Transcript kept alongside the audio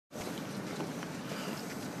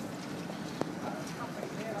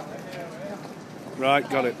Right,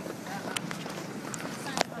 got it.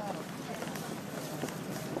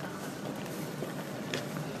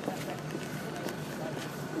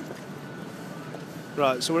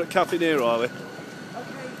 Right, so we're at Cafe Nero, are we? Okay.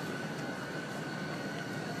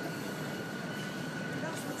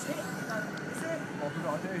 That's the tip, though, is it? What have we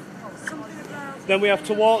got to do? Oh, something about... Then we have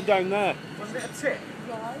to walk down there. Wasn't it a tip?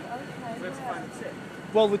 Right, okay, We have to find a tip.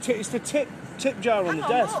 Well, it's the tip jar on the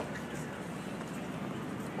desk. Look.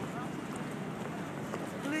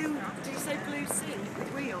 Blue, do you say blue sink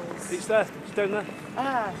with wheels? It's there, it's down there.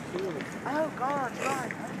 Ah. Oh, God, right,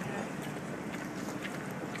 okay.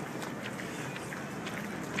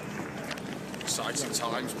 Exciting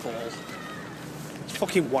times, Paul. It's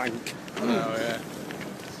fucking wank. Oh, yeah.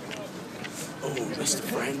 Oh, Mr.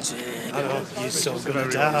 Frantic. I know, you're so gonna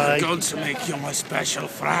die. I'm going to make you my special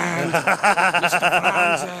friend, Mr.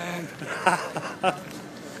 Frantic.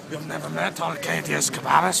 You've never met Arcadius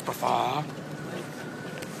Cabanis before.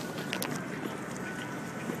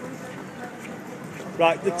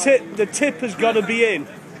 Right, the tip has got to be in.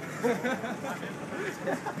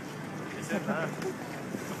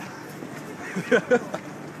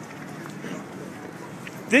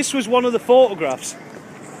 This was one of the photographs.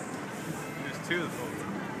 There's two of the photographs.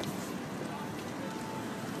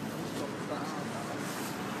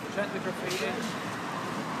 Check the graffiti.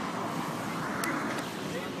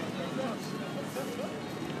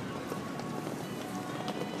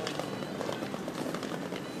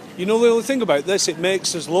 You know the only thing about this, it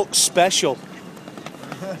makes us look special.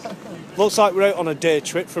 Looks like we're out on a day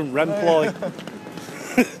trip from Remploy.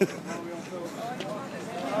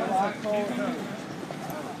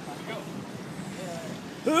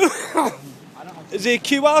 Is it a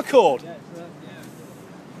QR code?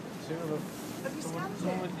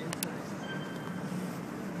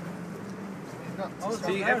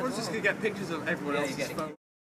 See, everyone's just going to get pictures of everyone else's phone.